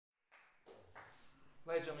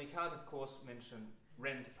Ladies and gentlemen, you can't of course mention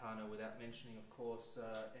Ren Toppano without mentioning of course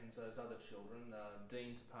Enzo's other children,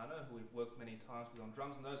 Dean Toppano, who we've worked many times with on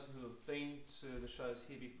drums, and those who have been to the shows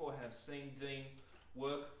here before have seen Dean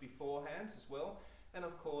work beforehand as well, and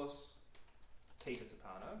of course Peter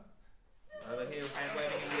Toppano, over here, hand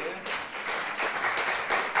waving in the air.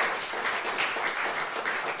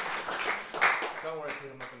 Don't worry,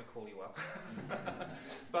 Peter, I'm not going to call you up.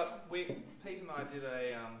 But Pete and I did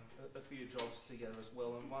a few jobs together as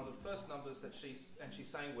well, and one of the first numbers that she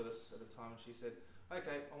sang with us at the time, she said,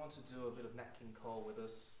 okay, I want to do a bit of Nat King Cole with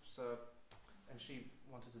us, and she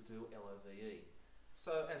wanted to do L-O-V-E.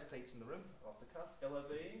 So, as Pete's in the room, off the cuff,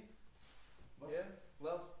 L-O-V-E, yeah,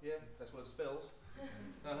 love, yeah, that's what it spells.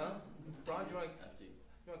 Brian, do you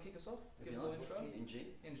want to kick us off? Give us a little intro? In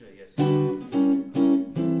G? In G, yes.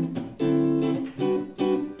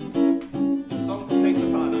 Song for Pete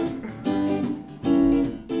Toppano.